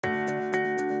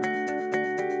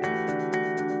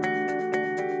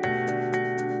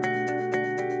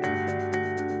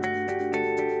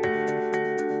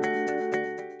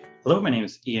Hello, my name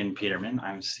is Ian Peterman.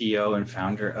 I'm CEO and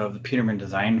founder of the Peterman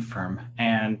Design Firm.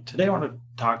 And today I want to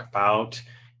talk about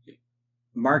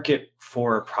market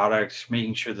for a product,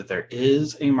 making sure that there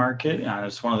is a market.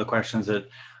 It's one of the questions that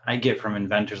I get from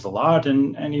inventors a lot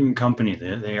and even companies.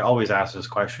 They always ask this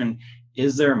question: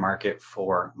 is there a market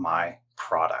for my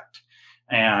product?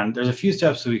 And there's a few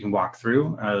steps that we can walk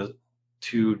through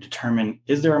to determine,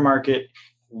 is there a market?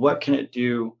 What can it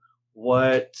do?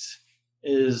 What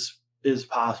is is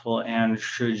possible, and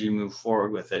should you move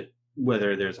forward with it,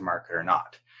 whether there's a market or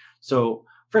not? So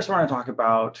first, I want to talk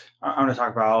about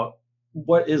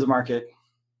what is a market,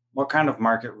 what kind of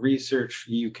market research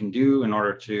you can do in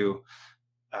order to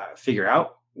figure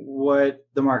out what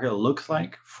the market looks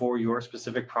like for your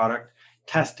specific product,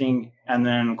 testing, and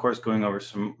then, of course, going over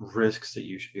some risks that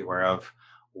you should be aware of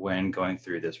when going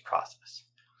through this process.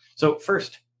 So,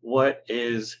 first, what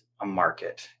is a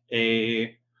market?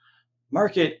 A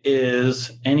market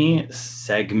is any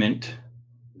segment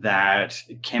that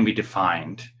can be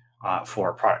defined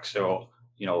for a product. So,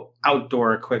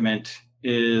 outdoor equipment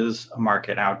is a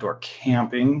market. Outdoor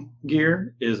camping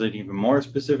gear is an even more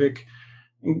specific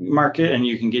market, and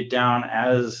you can get down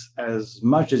as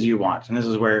much as you want. And this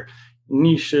is where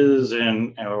niches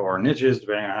and or niches,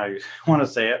 depending on how you want to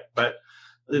say it, but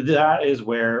that is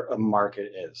where a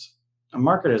market is. A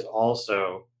market is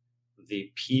also the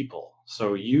people.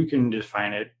 So you can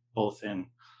define it both in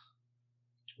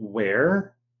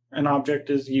where an object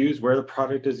is used, where the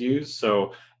product is used.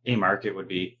 So a market would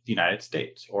be the United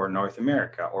States or North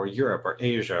America or Europe or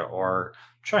Asia or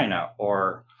China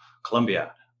or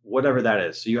Colombia, whatever that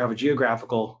is. So you have a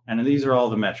geographical, and these are all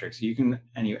the metrics. You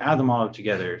add them all up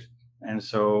together. And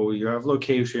so you have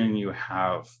location, you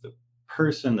have the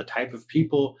person, the type of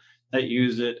people that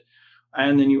use it,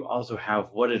 and then you also have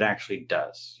what it actually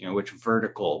does, which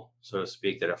vertical, so to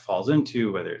speak, that it falls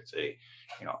into, whether it's a,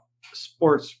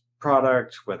 sports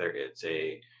product, whether it's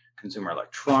a consumer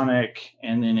electronic,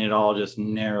 and then it all just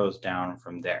narrows down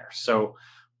from there. So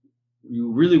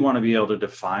you really want to be able to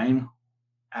define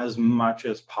as much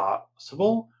as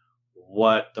possible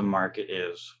what the market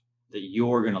is that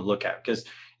you're going to look at. Because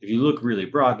if you look really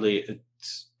broadly,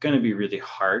 it's going to be really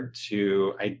hard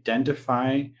to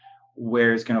identify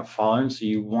where it's going to fall in. So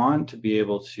you want to be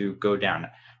able to go down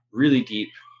really deep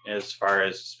as far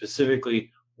as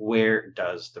specifically where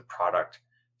does the product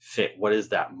fit? What is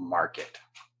that market?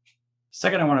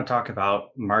 Second, I want to talk about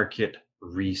market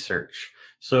research.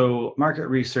 So market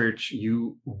research,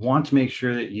 you want to make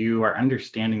sure that you are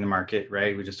understanding the market,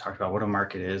 right? We just talked about what a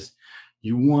market is.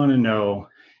 You want to know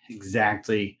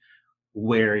exactly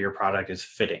where your product is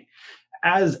fitting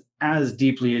as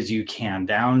deeply as you can,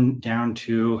 down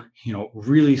to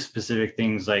really specific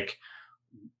things like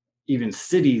even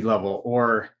city level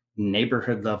or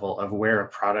neighborhood level of where a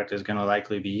product is going to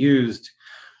likely be used.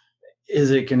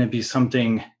 Is it going to be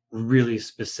something really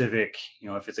specific?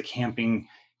 If it's a camping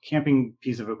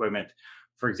piece of equipment,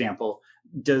 for example,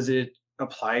 does it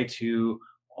apply to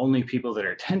only people that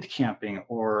are tent camping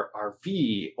or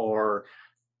RV or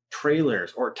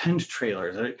trailers or tent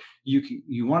trailers?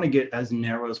 You want to get as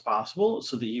narrow as possible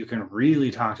so that you can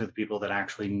really talk to the people that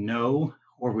actually know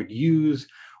or would use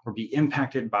or be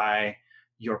impacted by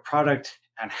your product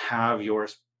and have your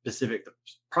specific the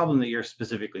problem that you're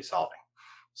specifically solving.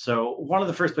 So one of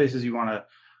the first places you want to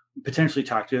potentially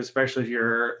talk to, especially if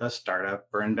you're a startup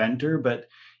or inventor, but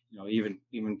even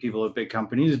people at big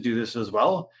companies do this as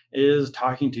well, is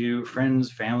talking to friends,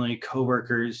 family,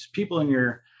 coworkers, people in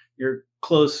your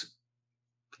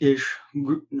close-ish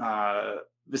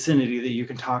vicinity that you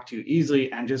can talk to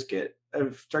easily, and just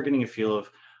start getting a feel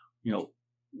of, you know,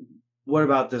 what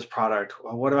about this product?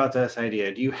 What about this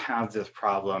idea? Do you have this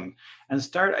problem? And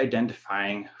start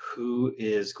identifying who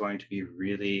is going to be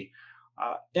really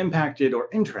impacted or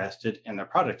interested in the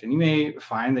product. And you may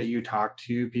find that you talk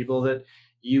to people that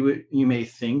you may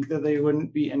think that they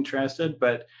wouldn't be interested,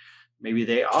 but maybe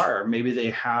they are. Maybe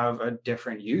they have a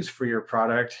different use for your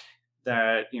product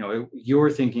that you're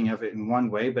thinking of it in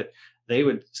one way, but they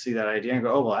would see that idea and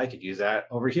go, oh well, I could use that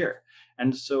over here.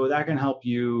 And so that can help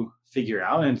you figure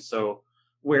out, and so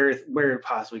where it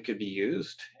possibly could be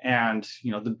used. And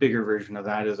the bigger version of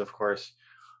that is, of course,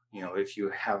 if you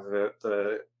have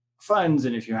the funds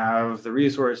and if you have the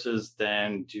resources,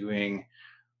 then doing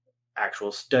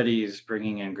actual studies,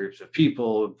 bringing in groups of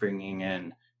people, bringing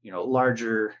in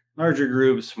larger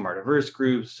groups, more diverse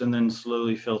groups, and then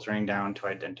slowly filtering down to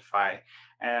identify.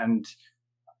 And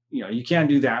you can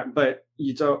do that, but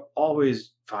you don't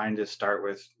always find to start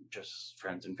with just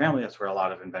friends and family. That's where a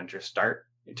lot of inventors start,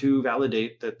 to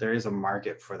validate that there is a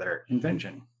market for their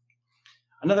invention.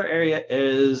 Another area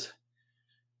is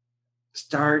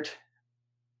start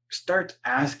start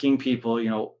asking people,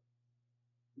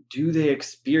 do they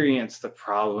experience the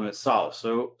problem it solves?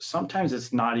 So sometimes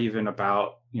it's not even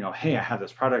about, hey, I have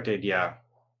this product idea.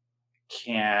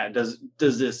 Can does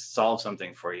this solve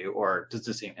something for you, or does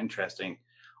this seem interesting?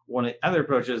 One of the other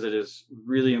approaches that is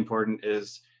really important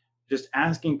is just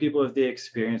asking people if they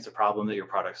experience the problem that your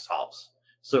product solves.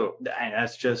 So and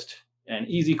that's just an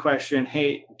easy question.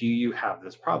 Hey, do you have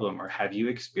this problem, or have you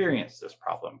experienced this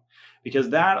problem? Because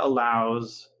that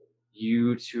allows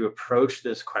you to approach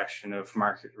this question of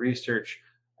market research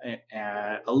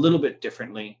a little bit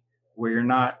differently, where you're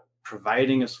not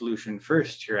providing a solution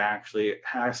first. You're actually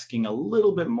asking a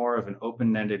little bit more of an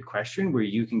open-ended question where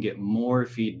you can get more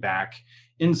feedback.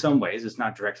 In some ways, it's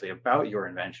not directly about your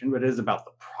invention, but it is about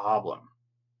the problem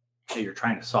that you're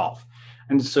trying to solve.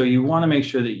 And so you want to make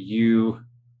sure that you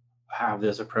have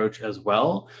this approach as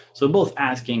well. So both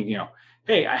asking,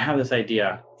 hey, I have this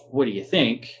idea. What do you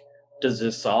think? Does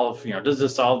this solve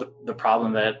the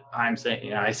problem that I'm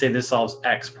saying? I say this solves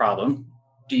X problem.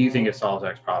 Do you think it solves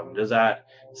X problem? Does that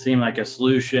seem like a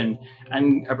solution?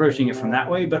 And approaching it from that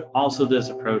way, but also this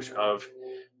approach of,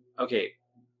 okay,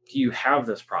 do you have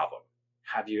this problem?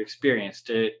 Have you experienced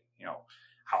it?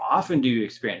 How often do you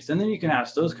experience? And then you can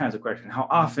ask those kinds of questions. How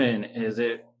often is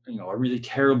it, a really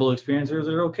terrible experience, or is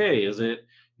it okay? Is it,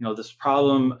 this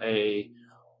problem a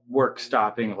work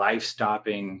stopping, life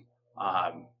stopping,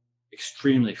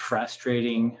 extremely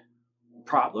frustrating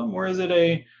problem, or is it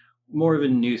a more of a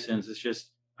nuisance? It's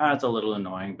just it's a little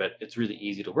annoying, but it's really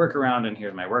easy to work around, and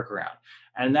here's my workaround.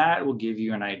 And that will give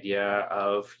you an idea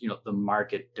of the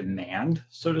market demand,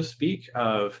 so to speak,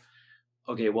 of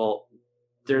okay, well,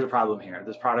 there's a problem here.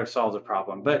 This product solves a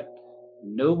problem, but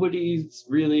nobody's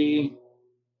really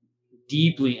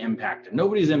deeply impacted.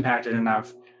 Nobody's impacted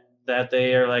enough that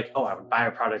they are like, oh, I would buy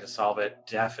a product to solve it.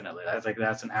 Definitely.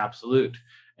 That's an absolute.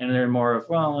 And they're more of,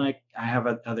 well, like I have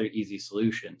other easy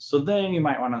solutions. So then you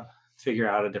might want to figure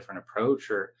out a different approach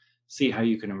or see how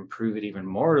you can improve it even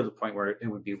more to the point where it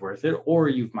would be worth it. Or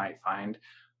you might find,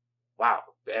 wow,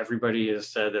 everybody has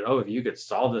said that, oh, if you could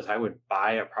solve this, I would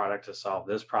buy a product to solve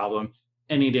this problem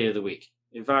any day of the week.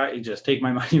 If I just take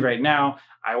my money right now,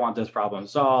 I want this problem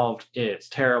solved. It's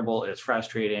terrible. It's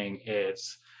frustrating.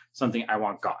 It's something I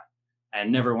want gone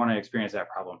and never want to experience that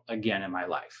problem again in my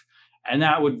life. And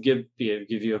that would give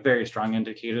you a very strong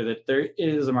indicator that there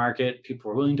is a market.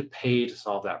 People are willing to pay to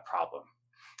solve that problem.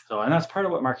 So, and that's part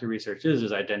of what market research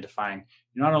is identifying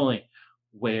not only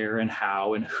where and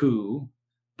how and who,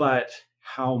 but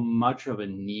how much of a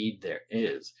need there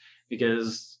is.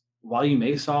 Because while you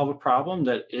may solve a problem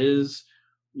that is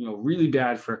really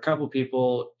bad for a couple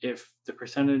people, if the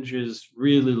percentage is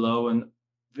really low and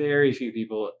very few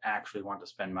people actually want to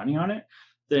spend money on it,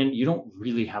 then you don't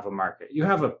really have a market. You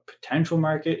have a potential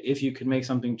market if you can make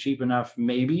something cheap enough,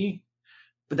 maybe,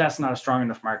 but that's not a strong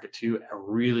enough market to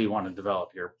really want to develop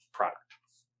your product.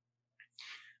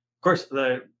 Of course,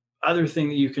 the other thing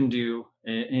that you can do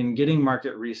in getting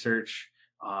market research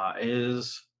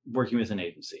is working with an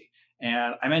agency.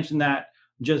 And I mentioned that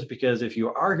just because if you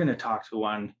are going to talk to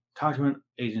an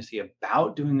agency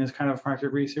about doing this kind of market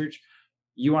research,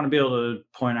 you want to be able to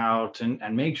point out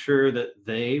and make sure that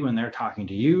they, when they're talking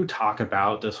to you, talk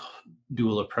about this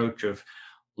dual approach of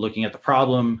looking at the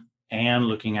problem and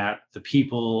looking at the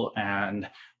people and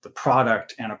the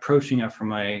product and approaching it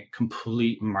from a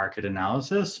complete market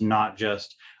analysis, not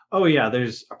just, oh yeah,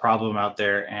 there's a problem out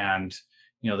there and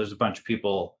there's a bunch of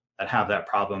people that have that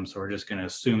problem, so we're just going to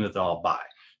assume that they'll all buy.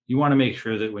 You want to make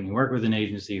sure that when you work with an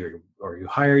agency or you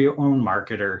hire your own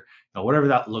marketer, whatever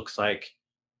that looks like,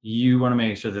 you want to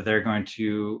make sure that they're going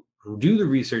to do the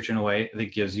research in a way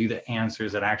that gives you the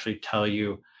answers that actually tell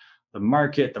you the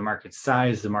market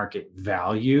size, the market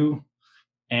value,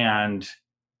 and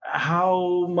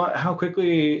how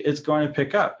quickly it's going to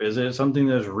pick up. Is it something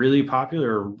that's really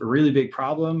popular, a really big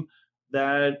problem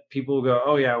that people go,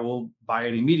 oh yeah, we'll buy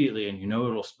it immediately, and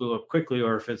it'll spool up quickly?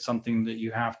 Or if it's something that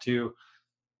you have to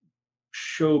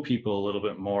show people a little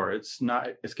bit more, it's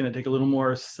going to take a little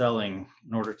more selling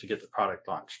in order to get the product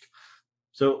launched.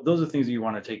 So those are things that you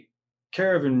want to take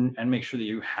care of and make sure that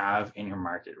you have in your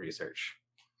market research.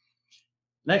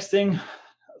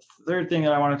 Third thing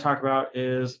that I want to talk about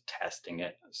is testing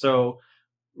it. So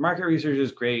market research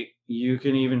is great. You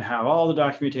can even have all the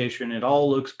documentation. It all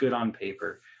looks good on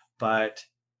paper. But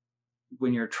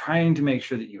when you're trying to make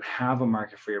sure that you have a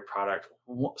market for your product,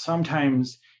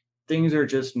 sometimes things are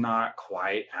just not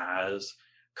quite as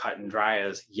cut and dry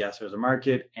as, yes, there's a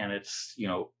market and it's,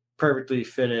 perfectly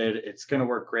fitted. It's going to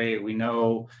work great. We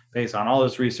know based on all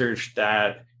this research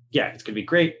that, yeah, it's going to be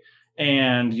great.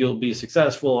 and you'll be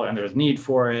successful, and there's need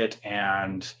for it,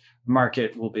 and the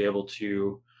market will be able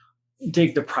to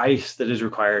take the price that is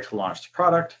required to launch the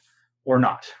product or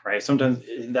not, right? Sometimes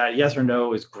that yes or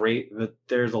no is great, but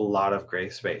there's a lot of gray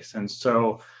space. And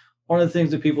so one of the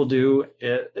things that people do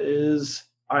is,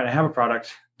 all right, I have a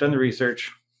product, done the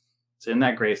research, it's in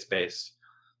that gray space,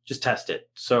 just test it.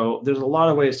 So there's a lot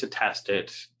of ways to test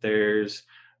it. There's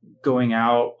going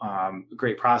out, a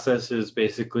great process is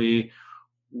basically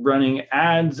running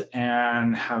ads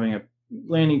and having a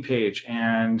landing page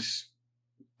and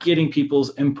getting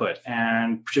people's input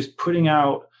and just putting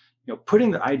out,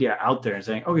 putting the idea out there and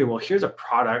saying, okay, well, here's a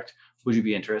product. Would you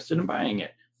be interested in buying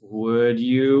it? Would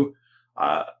you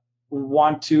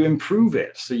want to improve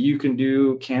it? So you can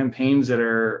do campaigns that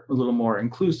are a little more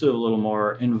inclusive, a little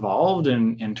more involved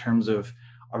in terms of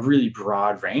a really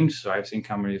broad range. So I've seen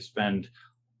companies spend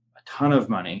a ton of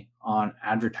money on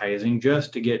advertising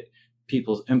just to get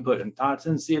people's input and thoughts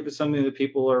and see if it's something that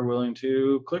people are willing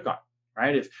to click on,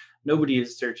 right? If nobody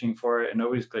is searching for it and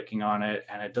nobody's clicking on it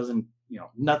and it doesn't,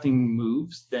 nothing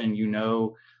moves, then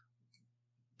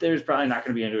there's probably not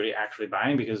going to be anybody actually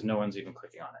buying because no one's even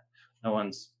clicking on it. No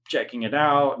one's checking it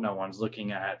out. No one's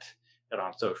looking at it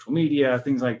on social media,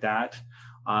 things like that.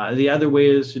 The other way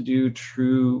is to do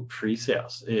true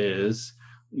pre-sales is,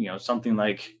 something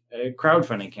like a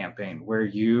crowdfunding campaign where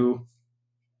you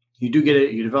do get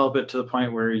it, you develop it to the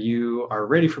point where you are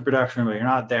ready for production, but you're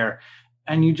not there.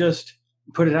 And you just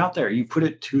put it out there. You put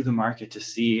it to the market to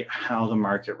see how the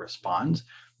market responds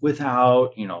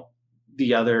without,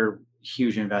 the other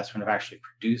huge investment of actually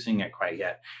producing it quite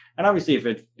yet. And obviously if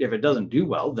it doesn't do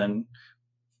well, then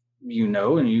and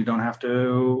you don't have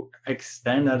to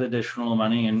expend that additional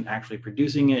money in actually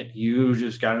producing it. You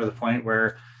just got to the point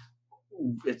where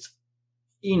it's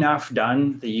enough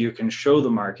done that you can show the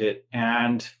market,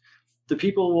 and the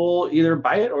people will either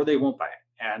buy it or they won't buy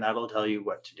it, and that'll tell you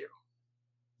what to do.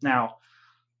 Now,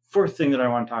 fourth thing that I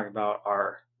want to talk about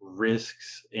are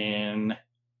risks in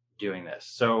doing this.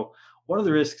 So one of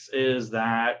the risks is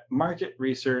that market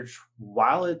research,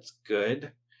 while it's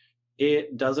good,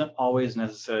 it doesn't always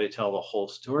necessarily tell the whole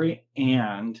story.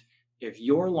 And if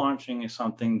you're launching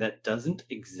something that doesn't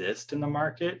exist in the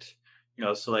market,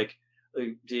 so like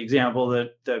the example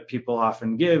that people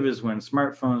often give is when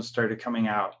smartphones started coming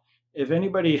out. If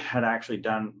anybody had actually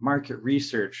done market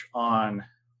research on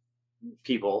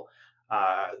people,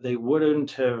 they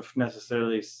wouldn't have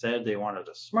necessarily said they wanted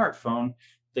a smartphone.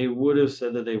 They would have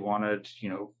said that they wanted,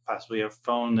 possibly a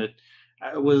phone that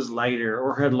was lighter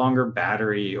or had longer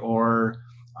battery or,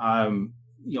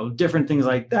 different things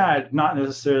like that. Not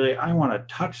necessarily, I want a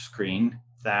touch screen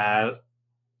that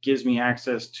gives me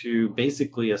access to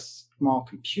basically a small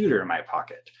computer in my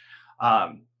pocket.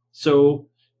 So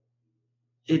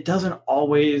it doesn't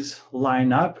always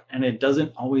line up, and it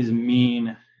doesn't always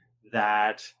mean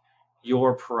that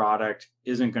your product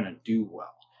isn't going to do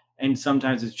well. And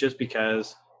sometimes it's just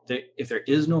because if there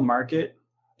is no market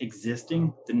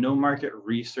existing, the no market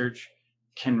research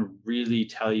can really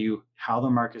tell you how the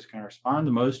market is going to respond.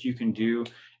 The most you can do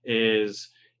is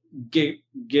get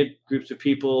groups of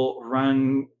people,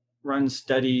 run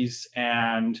studies,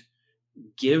 and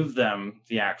give them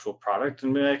the actual product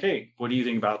and be like, hey, what do you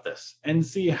think about this? And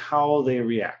see how they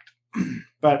react.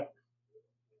 But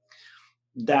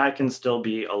that can still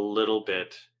be a little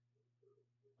bit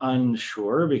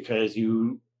unsure because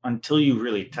until you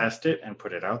really test it and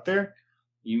put it out there,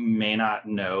 you may not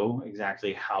know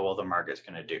exactly how well the market's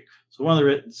going to do.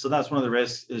 So that's one of the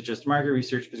risks is just market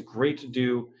research is great to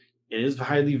do. It is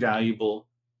highly valuable,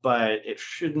 but it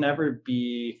should never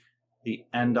be the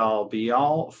end all be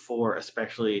all for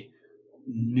especially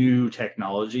new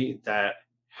technology that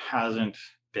hasn't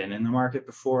been in the market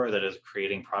before, that is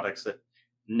creating products that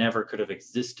never could have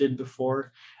existed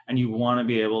before. And you want to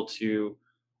be able to,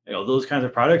 those kinds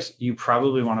of products, you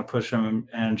probably want to push them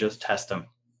and just test them.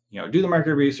 Do the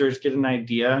market research, get an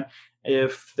idea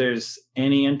if there's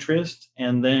any interest,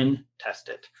 and then test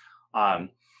it.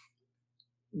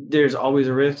 There's always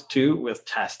a risk too with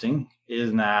testing,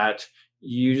 is that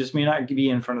you just may not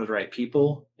be in front of the right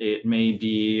people. It may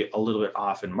be a little bit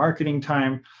off in marketing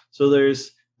time. So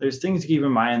there's things to keep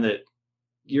in mind, that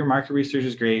your market research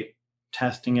is great.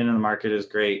 Testing it in the market is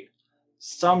great.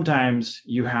 Sometimes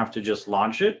you have to just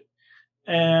launch it,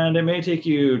 and it may take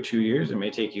you 2 years. It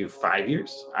may take you 5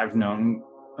 years. I've known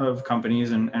of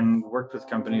companies and worked with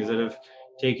companies that have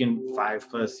taken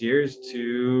 5+ years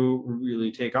to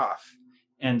really take off.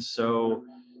 And so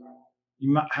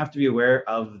you might have to be aware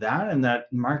of that, and that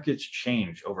markets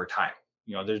change over time.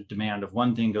 There's demand of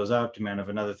one thing goes up, demand of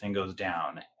another thing goes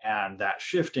down, and that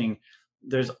shifting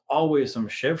there's always some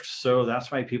shift. So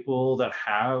that's why people that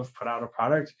have put out a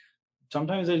product,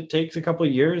 sometimes it takes a couple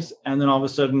of years and then all of a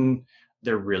sudden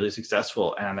they're really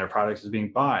successful and their product is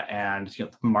being bought, and the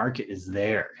market is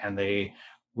there, and they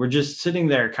were just sitting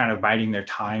there kind of biding their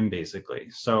time basically.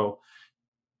 So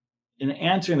in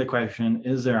answering the question,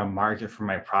 is there a market for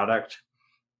my product?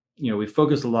 We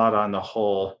focus a lot on the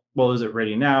whole, well, is it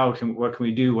ready now? What can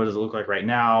we do? What does it look like right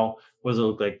now? What does it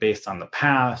look like based on the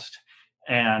past?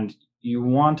 And you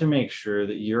want to make sure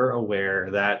that you're aware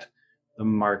that the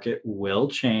market will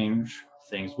change,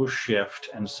 things will shift.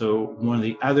 And so, one of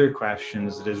the other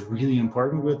questions that is really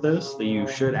important with this that you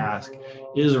should ask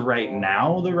is, right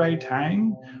now the right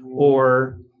time?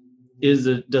 Or does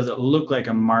it look like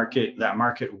that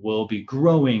market will be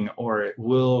growing, or it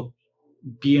will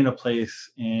be in a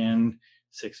place in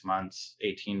 6 months,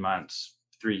 18 months,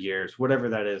 3 years, whatever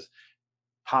that is,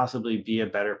 possibly be a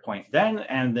better point then,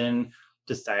 and then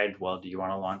decide, well, do you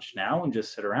want to launch now and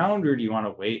just sit around, or do you want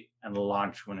to wait and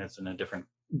launch when it's in a different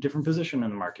position in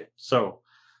the market? So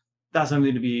that's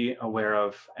something to be aware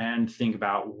of and think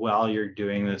about while you're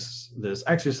doing this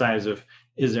exercise of,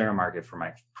 is there a market for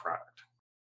my product?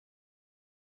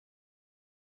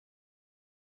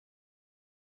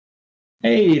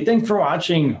 Hey, thanks for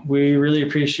watching. We really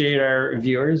appreciate our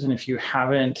viewers. And if you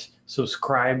haven't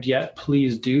subscribed yet,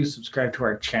 please do subscribe to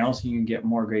our channel so you can get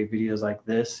more great videos like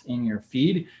this in your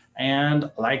feed,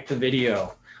 and like the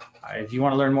video. If you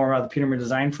want to learn more about the Peterman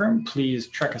Design Firm, please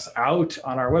check us out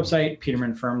on our website,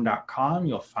 petermanfirm.com.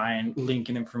 You'll find link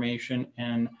and information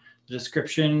in the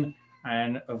description.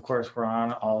 And of course, we're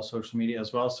on all social media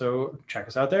as well. So check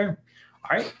us out there.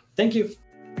 All right. Thank you.